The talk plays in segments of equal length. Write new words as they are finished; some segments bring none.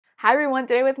Hi everyone,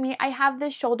 today with me I have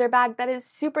this shoulder bag that is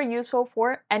super useful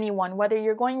for anyone. Whether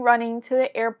you're going running, to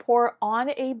the airport, on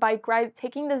a bike ride,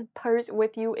 taking this purse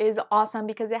with you is awesome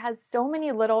because it has so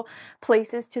many little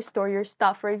places to store your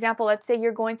stuff. For example, let's say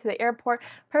you're going to the airport,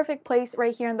 perfect place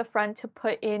right here in the front to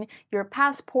put in your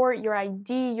passport, your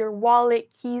ID, your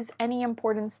wallet, keys, any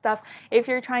important stuff. If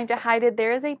you're trying to hide it,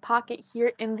 there is a pocket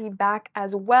here in the back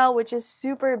as well, which is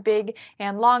super big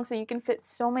and long, so you can fit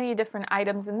so many different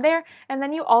items in there. And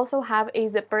then you also have a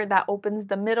zipper that opens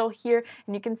the middle here,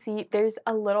 and you can see there's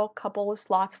a little couple of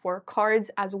slots for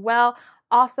cards as well.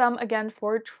 Awesome, again,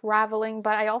 for traveling,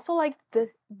 but I also like to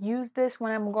use this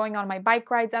when I'm going on my bike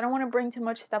rides. I don't want to bring too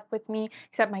much stuff with me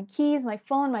except my keys, my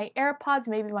phone, my AirPods,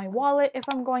 maybe my wallet if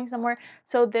I'm going somewhere.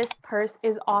 So this purse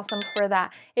is awesome for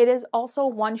that. It is also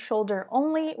one shoulder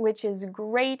only, which is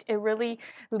great. It really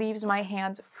leaves my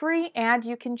hands free, and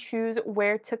you can choose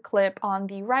where to clip on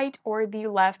the right or the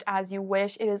left as you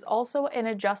wish. It is also an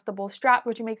adjustable strap,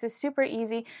 which makes it super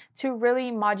easy to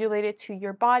really modulate it to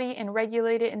your body and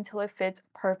regulate it until it fits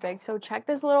perfect. So check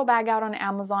this little bag out on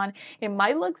Amazon. It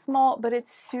might look small, but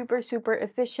it's super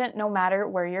efficient no matter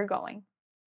where you're going.